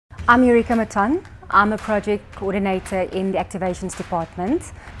I'm Yrika Mouton. I'm a project coordinator in the activations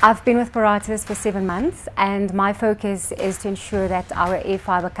department. I've been with Paratus for 7 months and my focus is to ensure that our air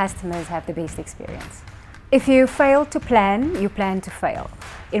fiber customers have the best experience. If you fail to plan, you plan to fail.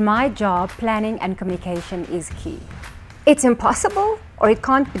 In my job, planning and communication is key. It's impossible or it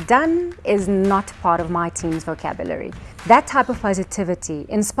can't be done is not part of my team's vocabulary. That type of positivity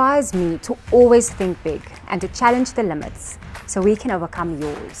inspires me to always think big and to challenge the limits so we can overcome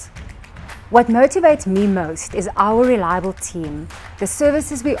yours. What motivates me most is our reliable team, the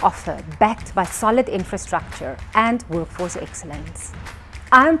services we offer backed by solid infrastructure and workforce excellence.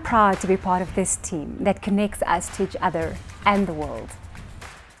 I'm proud to be part of this team that connects us to each other and the world.